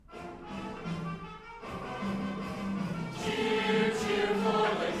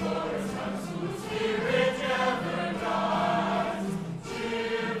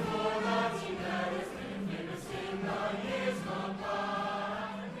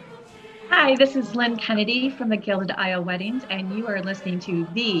Hi, this is Lynn Kennedy from the Gilded Isle Weddings, and you are listening to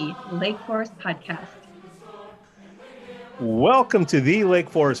the Lake Forest Podcast. Welcome to the Lake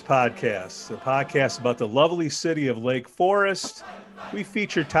Forest Podcast, a podcast about the lovely city of Lake Forest. We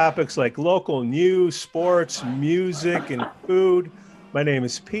feature topics like local news, sports, music, and food. My name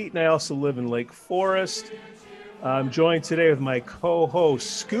is Pete, and I also live in Lake Forest. I'm joined today with my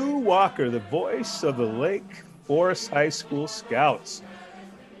co-host, Scoo Walker, the voice of the Lake Forest High School Scouts.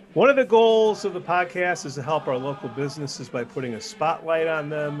 One of the goals of the podcast is to help our local businesses by putting a spotlight on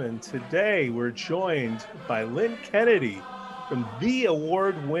them. And today we're joined by Lynn Kennedy from the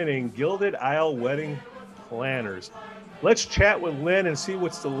award-winning Gilded Isle Wedding Planners. Let's chat with Lynn and see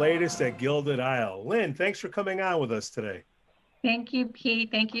what's the latest at Gilded Isle. Lynn, thanks for coming on with us today. Thank you,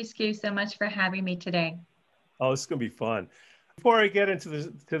 Pete. Thank you, Scoo, so much for having me today. Oh, this is going to be fun. Before I get into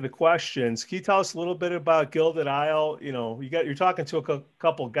the questions, can you tell us a little bit about Gilded Isle? You know, you're talking to a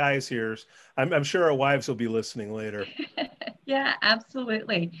couple guys here. I'm sure our wives will be listening later. Yeah,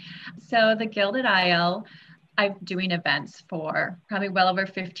 absolutely. So the Gilded Isle, I'm doing events for probably well over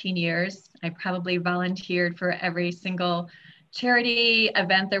 15 years. I probably volunteered for every single charity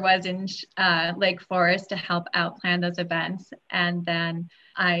event there was in Lake Forest to help out plan those events. And then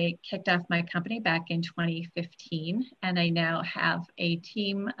I kicked off my company back in 2015, and I now have a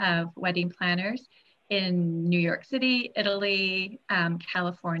team of wedding planners in New York City, Italy,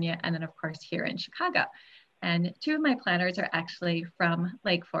 California, and then of course here in Chicago. And two of my planners are actually from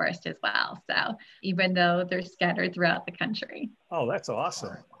Lake Forest as well. So even though they're scattered throughout the country. Oh, that's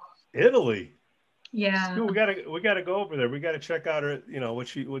awesome. Italy. Yeah. We gotta go over there. We gotta check out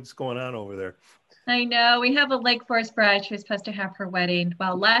what's going on over there. I know. We have a Lake Forest bride. She was supposed to have her wedding,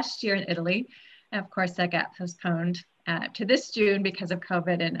 well, last year in Italy. And of course, that got postponed to this June because of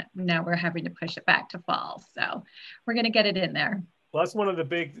COVID. And now we're having to push it back to fall. So we're going to get it in there. Well, that's one of the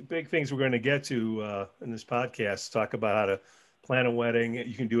big things we're going to get to in this podcast. Talk about how to plan a wedding.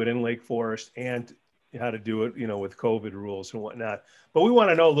 You can do it in Lake Forest and how to do it, with COVID rules and whatnot. But we want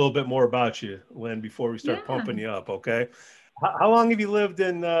to know a little bit more about you, Lynn, before we start pumping you up. Okay. How long have you lived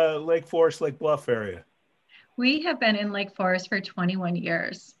in Lake Forest, Lake Bluff area? We have been in Lake Forest for 21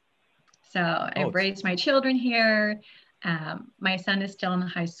 years. So I've raised my children here. My son is still in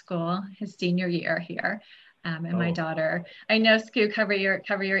high school, his senior year here. And my daughter, I know, Scoo, cover your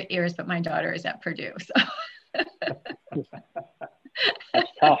ears, but my daughter is at Purdue. So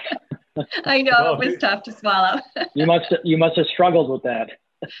that's tough. I know, it was tough to swallow. You must have struggled with that.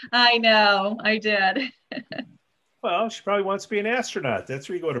 I know, I did. Well, she probably wants to be an astronaut. That's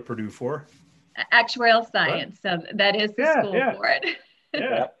what you go to Purdue for. Actuarial science. Right? So that is the school for it.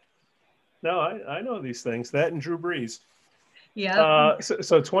 Yeah. No, I know these things. That and Drew Brees. Yeah.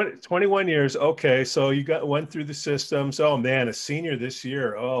 So 21 years. Okay. So you went through the systems. Oh man, a senior this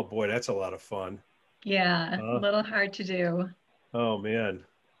year. Oh boy, that's a lot of fun. Yeah. A little hard to do. Oh man.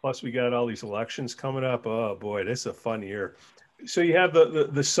 Plus we got all these elections coming up. Oh boy, this is a fun year. So you have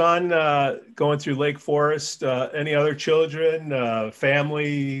the son going through Lake Forest. Any other children,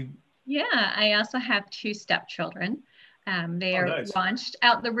 family? Yeah. I also have two stepchildren. They are nice. Launched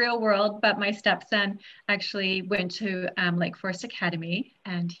out in the real world, but my stepson actually went to Lake Forest Academy,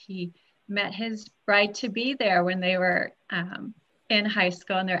 and he met his bride-to-be there when they were in high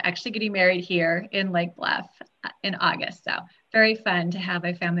school, and they're actually getting married here in Lake Bluff in August. So very fun to have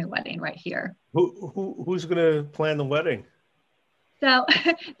a family wedding right here. Who's going to plan the wedding? So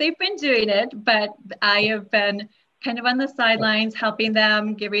they've been doing it, but I have been kind of on the sidelines, helping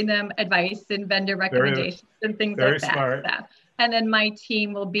them, giving them advice and vendor recommendations and things like that. Smart. So, and then my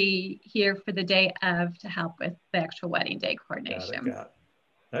team will be here for the day of to help with the actual wedding day coordination. Got it.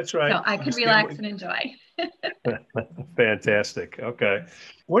 That's right. So I can relax and enjoy. Fantastic. Okay.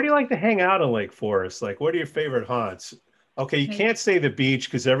 Where do you like to hang out in Lake Forest? Like, what are your favorite haunts? Okay, you can't say the beach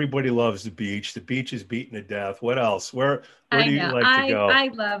because everybody loves the beach. The beach is beaten to death. What else? Where do you like to go? I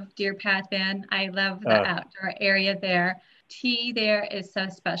love Deer Path Inn. I love the outdoor area there. Tea there is so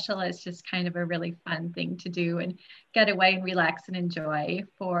special. It's just kind of a really fun thing to do and get away and relax and enjoy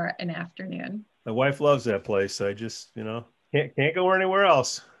for an afternoon. My wife loves that place. I just, can't go anywhere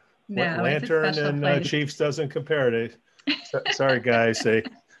else. No, Lantern and Chiefs doesn't compare to. Sorry, guys. If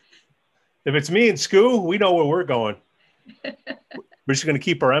it's me and Scoo, we know where we're going. We're just going to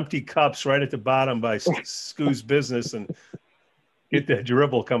keep our empty cups right at the bottom by Scoo's business and get the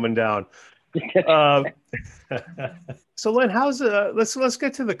dribble coming down. So Lynn, let's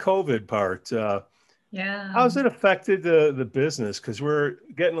get to the COVID part. How's it affected the business? Because we're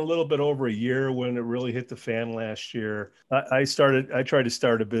getting a little bit over a year when it really hit the fan last year. I tried to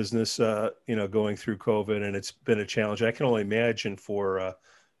start a business, going through COVID, and it's been a challenge. I can only imagine for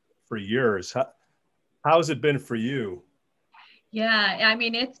for yours. How's it been for you? Yeah, I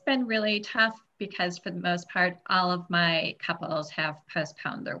mean, it's been really tough because for the most part, all of my couples have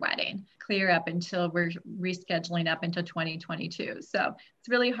postponed their wedding clear up until we're rescheduling up into 2022. So it's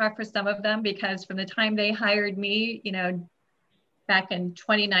really hard for some of them because from the time they hired me, back in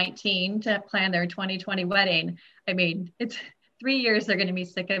 2019 to plan their 2020 wedding, I mean, it's 3 years they're going to be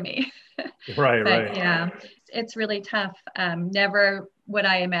sick of me. Right, But right. yeah, it's really tough. Never would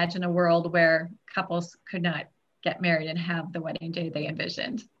I imagine a world where couples could not get married and have the wedding day they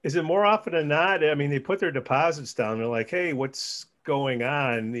envisioned. Is it more often than not? I mean, they put their deposits down. They're like, hey, what's going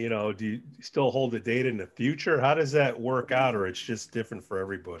on? Do you still hold the date in the future? How does that work out? Or it's just different for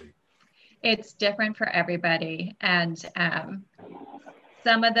everybody? It's different for everybody. And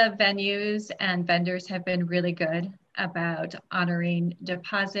some of the venues and vendors have been really good about honoring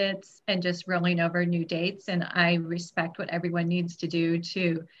deposits and just rolling over new dates. And I respect what everyone needs to do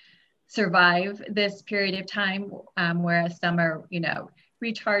to survive this period of time, whereas some are,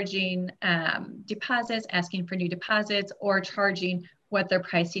 recharging deposits, asking for new deposits, or charging what their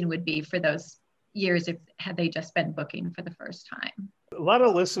pricing would be for those years if had they just been booking for the first time. A lot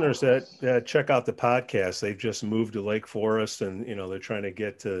of listeners that check out the podcast, they've just moved to Lake Forest, and they're trying to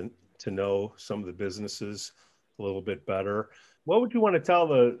get to know some of the businesses a little bit better. What would you want to tell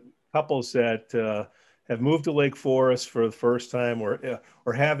the couples that have moved to Lake Forest for the first time,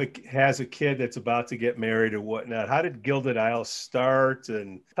 or has a kid that's about to get married or whatnot? How did Gilded Isle start?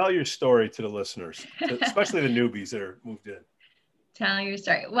 And tell your story to the listeners, especially the newbies that are moved in. Tell your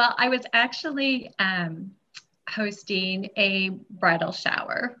story. Well, I was actually hosting a bridal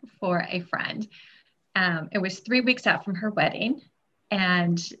shower for a friend. It was 3 weeks out from her wedding,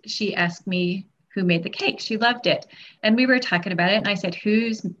 and she asked me who made the cake. She loved it. And we were talking about it, and I said,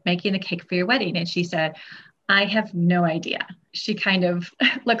 who's making the cake for your wedding? And she said, I have no idea. She kind of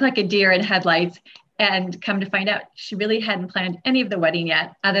looked like a deer in headlights, and come to find out, she really hadn't planned any of the wedding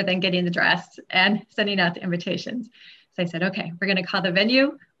yet, other than getting the dress and sending out the invitations. So I said, okay, we're going to call the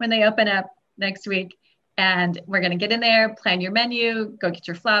venue when they open up next week. And we're going to get in there, plan your menu, go get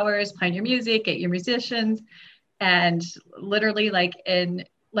your flowers, plan your music, get your musicians. And literally, like in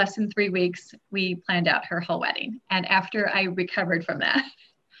less than 3 weeks, we planned out her whole wedding. And after I recovered from that,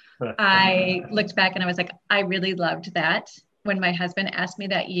 I looked back and I was like, I really loved that. When my husband asked me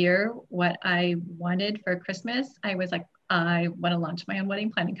that year what I wanted for Christmas, I was like, I want to launch my own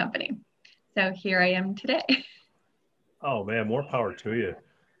wedding planning company. So here I am today. Oh man, more power to you.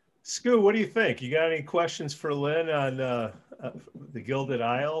 Scoo, what do you think? You got any questions for Lynn on the Gilded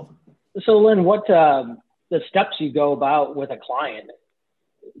Isle? So Lynn, what the steps you go about with a client?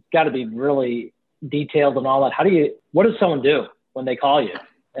 It's got to be really detailed and all that. What does someone do when they call you,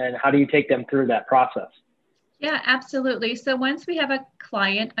 and how do you take them through that process? Yeah, absolutely. So once we have a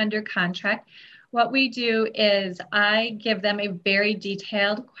client under contract, what we do is I give them a very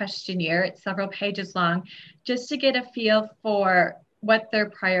detailed questionnaire. It's several pages long, just to get a feel for what their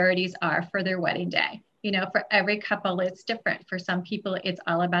priorities are for their wedding day. For every couple, it's different. For some people, it's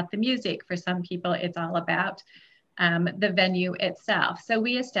all about the music. For some people, it's all about the venue itself. So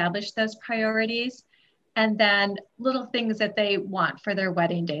we establish those priorities, and then little things that they want for their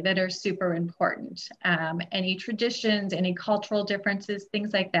wedding day that are super important. Any traditions, any cultural differences,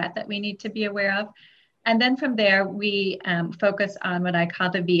 things like that we need to be aware of. And then from there, we focus on what I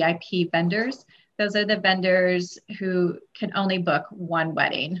call the VIP vendors. Those are the vendors who can only book one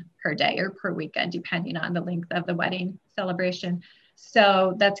wedding per day or per weekend, depending on the length of the wedding celebration.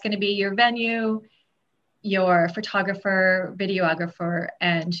 So that's going to be your venue, your photographer, videographer,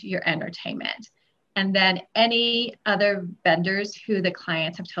 and your entertainment. And then any other vendors who the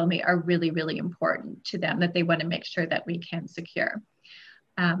clients have told me are really, really important to them that they want to make sure that we can secure.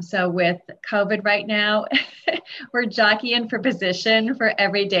 So with COVID right now, we're jockeying for position for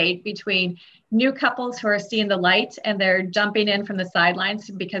every date between new couples who are seeing the light and they're jumping in from the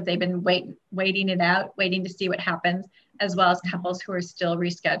sidelines because they've been waiting it out, waiting to see what happens, as well as couples who are still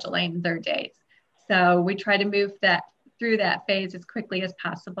rescheduling their dates. So we try to move through that phase as quickly as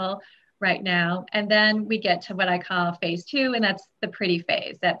possible right now. And then we get to what I call phase 2, and that's the pretty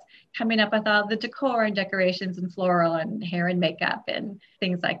phase. That's coming up with all the decor and decorations and floral and hair and makeup and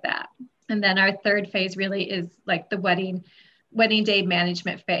things like that. And then our third phase really is like the wedding day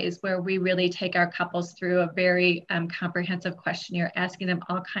management phase, where we really take our couples through a very comprehensive questionnaire, asking them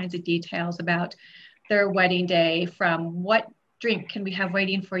all kinds of details about their wedding day, from what drink can we have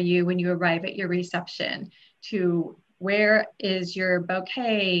waiting for you when you arrive at your reception, to where is your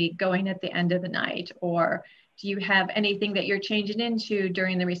bouquet going at the end of the night? Or do you have anything that you're changing into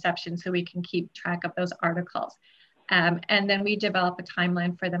during the reception so we can keep track of those articles? And then we develop a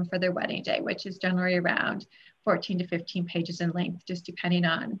timeline for them for their wedding day, which is generally around 14 to 15 pages in length, just depending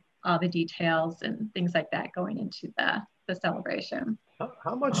on all the details and things like that going into the celebration.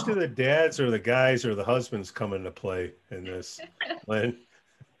 How much do the dads or the guys or the husbands come into play in this, Lynn?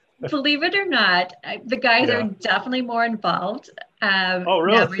 Believe it or not, the guys are definitely more involved oh,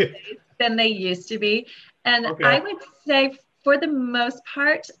 really? than they used to be. And Okay. I would say for the most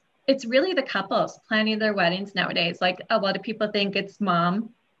part, it's really the couples planning their weddings nowadays. Like a lot of people think it's mom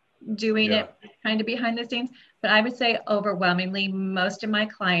doing it kind of behind the scenes, but I would say overwhelmingly most of my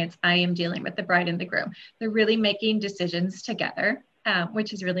clients, I am dealing with the bride and the groom. They're really making decisions together,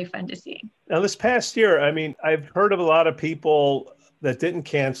 which is really fun to see. Now, this past year, I mean, I've heard of a lot of people that didn't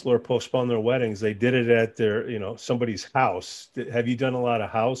cancel or postpone their weddings. They did it at their, somebody's house. Have you done a lot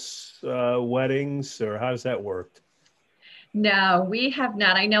of house weddings, or how's that worked? No, we have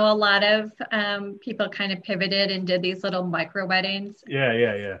not. I know a lot of people kind of pivoted and did these little micro weddings.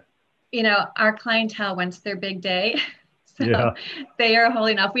 Yeah. Our clientele wants their big day. So they are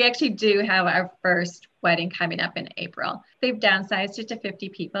holding off. We actually do have our first wedding coming up in April. They've downsized it to 50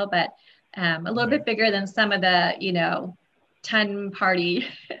 people, but a little bit bigger than some of the, 10 party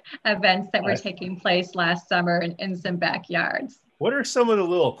events that were taking place last summer in some backyards. What are some of the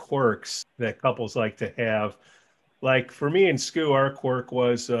little quirks that couples like to have? Like for me and Scoo, our quirk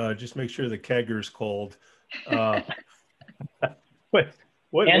was just make sure the kegger's cold. And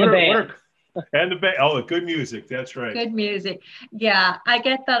the band. Oh, good music. That's right. Good music. Yeah, I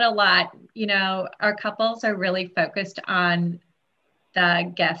get that a lot. Our couples are really focused on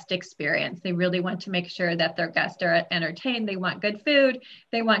the guest experience. They really want to make sure that their guests are entertained. They want good food.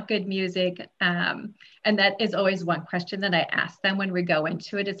 They want good music. And that is always one question that I ask them when we go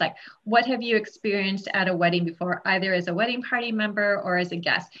into it. Is like, what have you experienced at a wedding before, either as a wedding party member or as a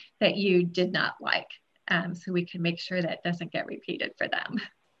guest, that you did not like? So we can make sure that doesn't get repeated for them.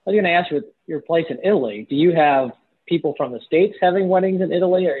 I was going to ask you, with your place in Italy, do you have people from the States having weddings in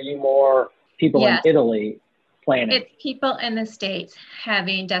Italy, or are you more people in Italy planning? It's people in the States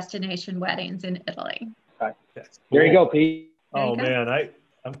having destination weddings in Italy. Okay. There you go, Pete. Oh, man,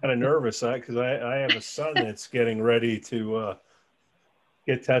 I'm kind of nervous because I have a son that's getting ready to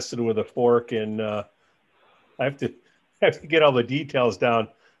get tested with a fork, and I have to get all the details down.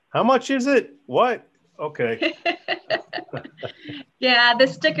 How much is it? What? Okay. Yeah, the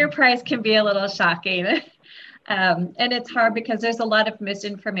sticker price can be a little shocking. And it's hard because there's a lot of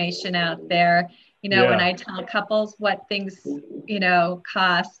misinformation out there. When I tell couples what things,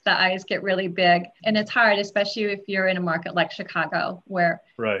 cost, the eyes get really big. And it's hard, especially if you're in a market like Chicago, where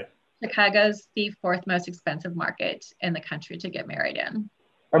Chicago's the fourth most expensive market in the country to get married in.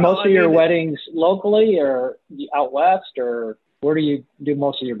 Are most of your weddings locally or out west, or where do you do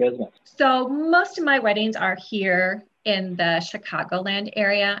most of your business? So most of my weddings are here in the Chicagoland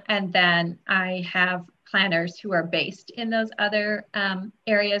area. And then I have planners who are based in those other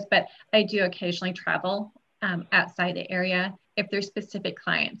areas, but I do occasionally travel outside the area if there's specific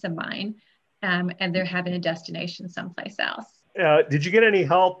clients of mine and they're having a destination someplace else. Did you get any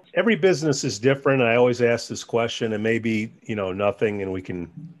help? Every business is different. I always ask this question, and maybe, nothing, and we can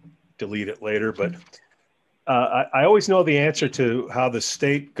delete it later, but I always know the answer to how the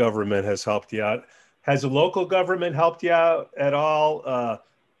state government has helped you out. Has the local government helped you out at all?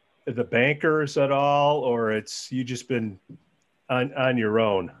 The bankers at all, or you just been on your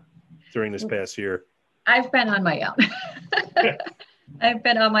own during this past year? I've been on my own. I've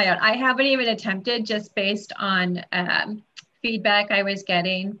been on my own. I haven't even attempted, just based on feedback I was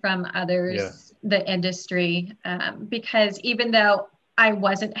getting from others, the industry, because even though I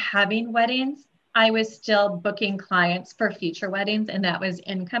wasn't having weddings, I was still booking clients for future weddings, and that was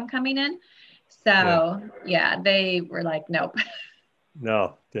income coming in. So they were like, nope.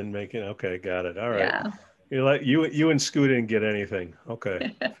 No, didn't make it. Okay, got it. All right. Yeah. You and Scoot didn't get anything.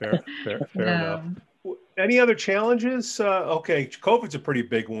 Okay, fair enough. Any other challenges? Okay, COVID's a pretty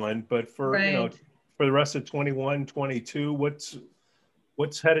big one, but for for the rest of 21, 22,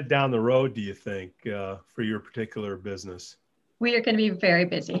 what's headed down the road, do you think, for your particular business? We are going to be very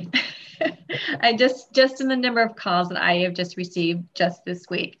busy. I just in the number of calls that I have just received just this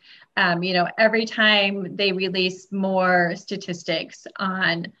week, every time they release more statistics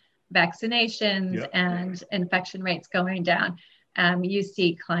on vaccinations and infection rates going down, you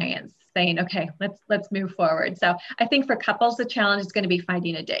see clients saying, okay, let's move forward. So I think for couples, the challenge is going to be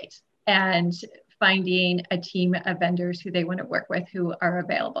finding a date and finding a team of vendors who they want to work with who are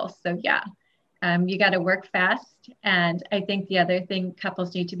available. So you got to work fast. And I think the other thing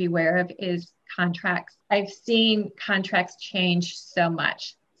couples need to be aware of is contracts. I've seen contracts change so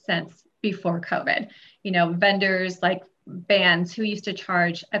much since before COVID. vendors like bands who used to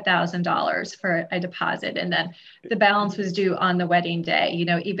charge $1,000 for a deposit, and then the balance was due on the wedding day,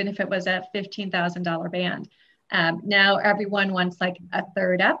 even if it was a $15,000 band. Now everyone wants like a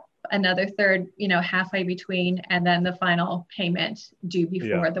third up, another third, halfway between, and then the final payment due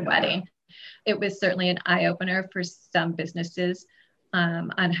before the wedding. It was certainly an eye opener for some businesses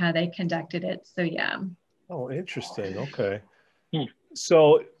on how they conducted it. So, yeah. Oh, interesting. Okay.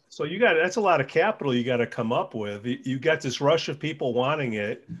 So that's a lot of capital you got to come up with. You got this rush of people wanting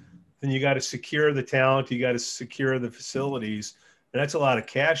it. Then you got to secure the talent. You got to secure the facilities. And that's a lot of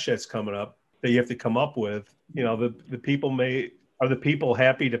cash that's coming up that you have to come up with. The people are the people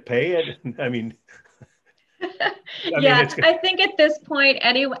happy to pay it? I mean, I think at this point,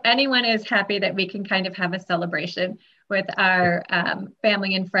 anyone is happy that we can kind of have a celebration with our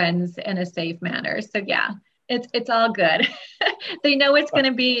family and friends in a safe manner. So yeah, it's all good. They know it's going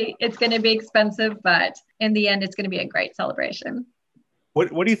to be expensive, but in the end, it's going to be a great celebration. What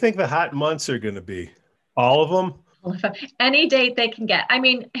do you think the hot months are going to be? All of them? Any date they can get. I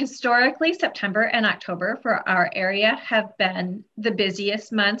mean, historically, September and October for our area have been the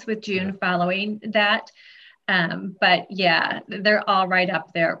busiest months, with June following that. But yeah, they're all right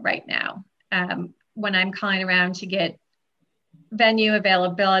up there right now. When I'm calling around to get venue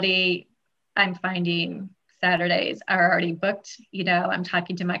availability, I'm finding Saturdays are already booked. I'm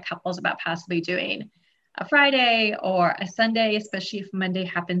talking to my couples about possibly doing a Friday or a Sunday, especially if Monday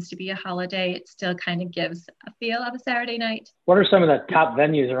happens to be a holiday. It still kind of gives a feel of a Saturday night. What are some of the top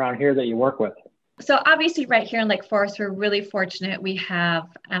venues around here that you work with? So obviously right here in Lake Forest, we're really fortunate. We have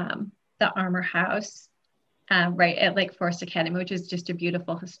the Armour House right at Lake Forest Academy, which is just a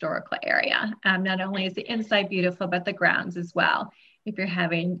beautiful historical area. Not only is the inside beautiful, but the grounds as well, if you're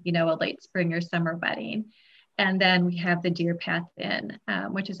having, a late spring or summer wedding. And then we have the Deer Path Inn,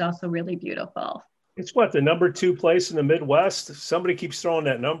 which is also really beautiful. It's the number 2 place in the Midwest? Somebody keeps throwing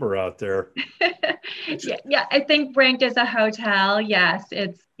that number out there. Yeah, I think ranked as a hotel. Yes,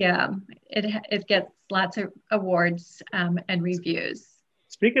 it gets lots of awards and reviews.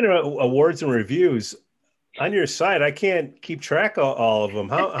 Speaking of awards and reviews, on your site, I can't keep track of all of them.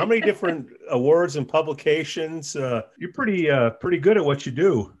 How many different awards and publications? You're pretty good at what you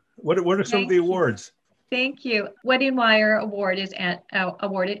do. What are some of the awards? Thank you. Wedding Wire Award is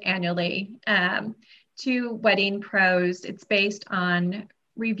awarded annually to wedding pros. It's based on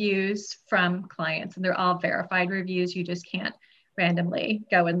reviews from clients, and they're all verified reviews. You just can't randomly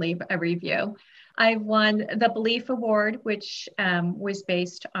go and leave a review. I won the Belief Award, which was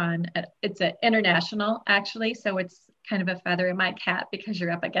based on, it's an international actually, so it's kind of a feather in my cap because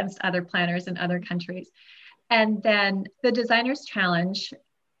you're up against other planners in other countries. And then the Designer's Challenge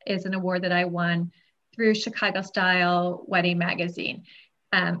is an award that I won through Chicago Style Wedding Magazine.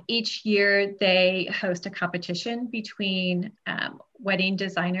 Each year they host a competition between wedding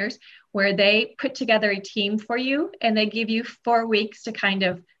designers where they put together a team for you, and they give you 4 weeks to kind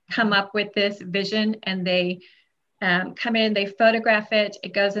of come up with this vision, and they come in, they photograph it,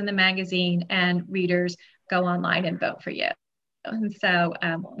 it goes in the magazine, and readers go online and vote for you. And so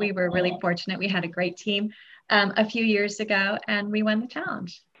we were really fortunate. We had a great team a few years ago, and we won the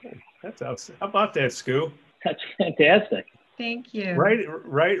challenge. That's awesome. How about that, Scu? That's fantastic. Thank you.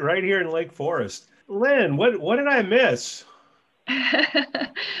 Right here in Lake Forest. Lynn, what did I miss?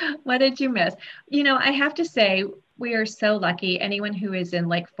 What did you miss? I have to say, we are so lucky, anyone who is in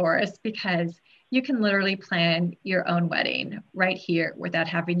Lake Forest, because you can literally plan your own wedding right here without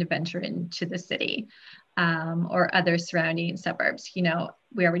having to venture into the city or other surrounding suburbs.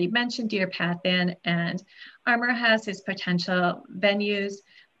 We already mentioned Deer Path Inn, and Armour has its potential venues,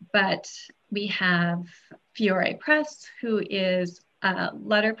 but we have Fiore Press, who is a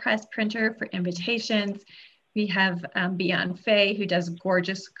letterpress printer for invitations. We have Beyond Faye, who does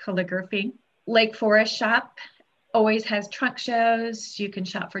gorgeous calligraphy. Lake Forest Shop always has trunk shows. You can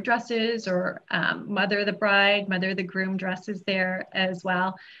shop for dresses or Mother of the Bride, Mother of the Groom dresses there as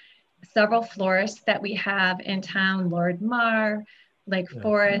well. Several florists that we have in town, Lord Marr, Lake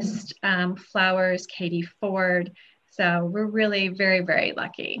Forest, Flowers, Katie Ford. So we're really very, very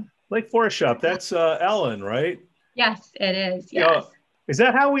lucky. Lake Forest Shop, that's Ellen, right? Yes, it is. Yes. Is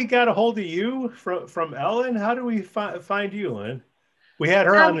that how we got a hold of you from Ellen? How do we find you, Lynn? We had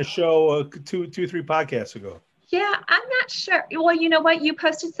her on the show 3 podcasts ago. Yeah, I'm not sure. Well, you know what? You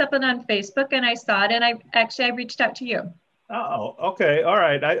posted something on Facebook and I saw it, and I reached out to you. Oh, okay. All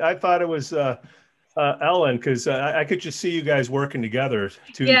right. I thought it was Ellen, because I could just see you guys working together.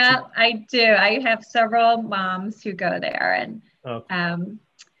 I do. I have several moms who go there and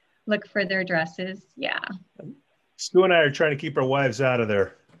look for their dresses. Yeah. Stu and I are trying to keep our wives out of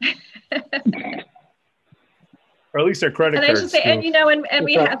there. or at least their credit And I cards. should say, and and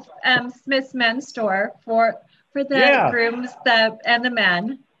we have Smith's Men's Store for the grooms, and the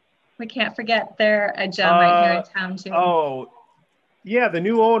men. We can't forget their gem right here in town too. Oh, yeah, the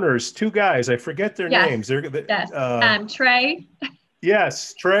new owners, two guys. I forget their names. They're Trey.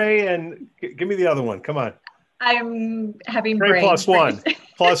 Yes, Trey, and give me the other one. Come on. I'm having Trey brain plus one. freeze.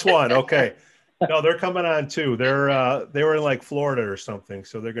 Plus one. Okay. No, they're coming on too. They were in like Florida or something,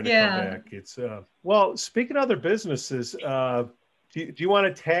 so they're going to come back. It's well, speaking of other businesses, do you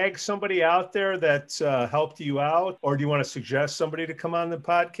want to tag somebody out there that helped you out, or do you want to suggest somebody to come on the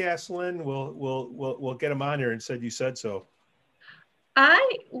podcast, Lynn? We'll get them on here and said you said so.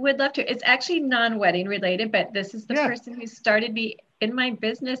 I would love to. It's actually non-wedding related, but this is the person who started me in my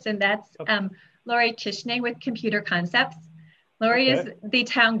business, and that's Lori Tishney with Computer Concepts. Lori is the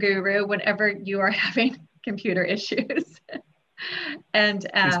town guru whenever you are having computer issues. And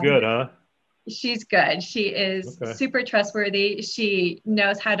she's good, huh? She's good. She is super trustworthy. She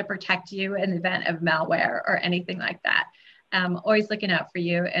knows how to protect you in the event of malware or anything like that. Always looking out for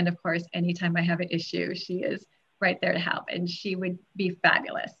you. And of course, anytime I have an issue, she is right there to help. And she would be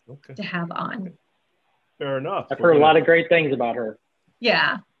fabulous to have on. Fair enough. I've heard a lot of great things about her.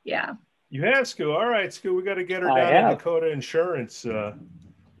 Yeah. You have, Scu. All right, Scu, we got to get her down to Dakota Insurance.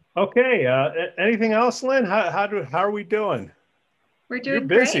 Okay. Anything else, Lynn? How are we doing? We're doing You're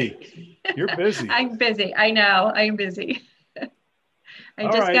busy. Great. You're busy. I'm busy. I know. I'm busy.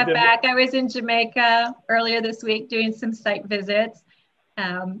 I just got back. I was in Jamaica earlier this week doing some site visits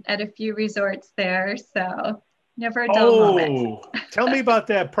at a few resorts there. So never a dull moment. Tell me about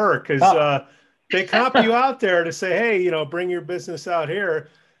that perk, because they comp you out there to say, hey, bring your business out here.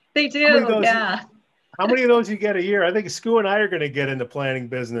 They do, How many of those you get a year? I think Scu and I are going to get into planning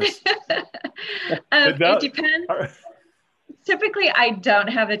business. It depends. Typically, I don't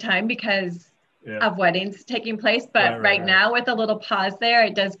have the time because of weddings taking place. But right now, with a little pause there,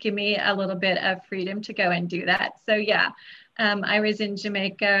 it does give me a little bit of freedom to go and do that. So, I was in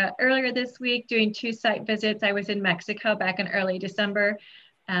Jamaica earlier this week doing 2 site visits. I was in Mexico back in early December.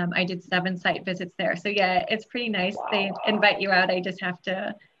 I did 7 site visits there. So, it's pretty nice. Wow. They invite you out. I just have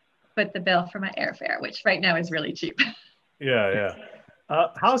to put the bill for my airfare, which right now is really cheap. Yeah.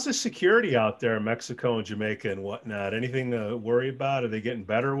 How's the security out there in Mexico and Jamaica and whatnot? Anything to worry about? Are they getting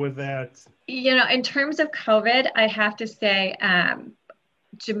better with that? In terms of COVID, I have to say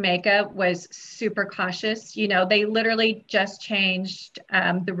Jamaica was super cautious. They literally just changed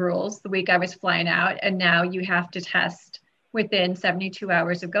the rules the week I was flying out, and now you have to test within 72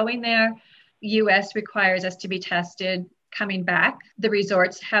 hours of going there. US requires us to be tested coming back. The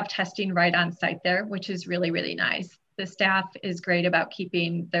resorts have testing right on site there, which is really, really nice. The staff is great about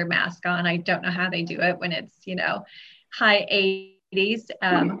keeping their mask on. I don't know how they do it when it's, high 80s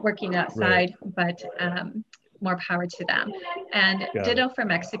working outside, but more power to them. And ditto for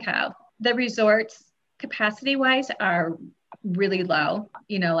Mexico. The resorts capacity wise are really low,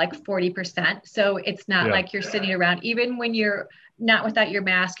 like 40%. So it's not like you're sitting around, even when you're not without your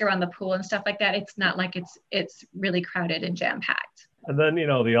mask or on the pool and stuff like that. It's not like it's really crowded and jam packed. And then, the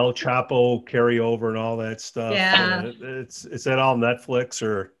El Chapo carryover and all that stuff. Yeah. Is that all Netflix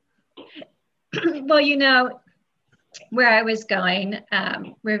or? Well, where I was going,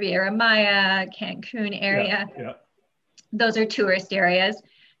 Riviera Maya, Cancun area. Yeah. Those are tourist areas.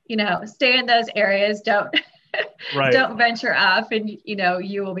 Stay in those areas. Don't venture off, and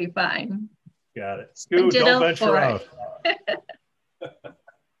you will be fine. Got it. Scu, don't venture out.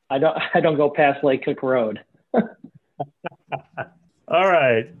 I don't go past Lake Cook Road. All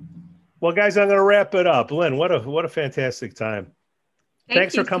right. Well, guys, I'm going to wrap it up. Lynn, what a fantastic time.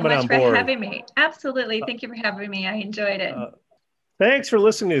 Thanks for coming on board. Thank you so much for having me. Absolutely. Thank you for having me. I enjoyed it. Thanks for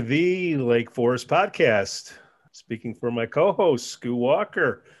listening to the Lake Forest Podcast. Speaking for my co-host, Scu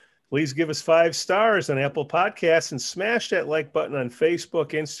Walker. Please give us 5 stars on Apple Podcasts and smash that like button on Facebook,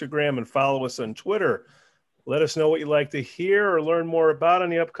 Instagram, and follow us on Twitter. Let us know what you'd like to hear or learn more about on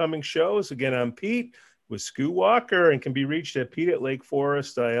the upcoming shows. Again, I'm Pete with Scu Walker and can be reached at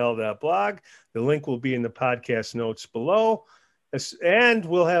pete@lakeforestil.blog. The link will be in the podcast notes below. And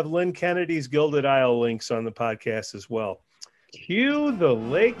we'll have Lynn Kennedy's Gilded Isle links on the podcast as well. Cue the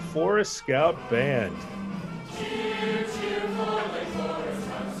Lake Forest Scout Band.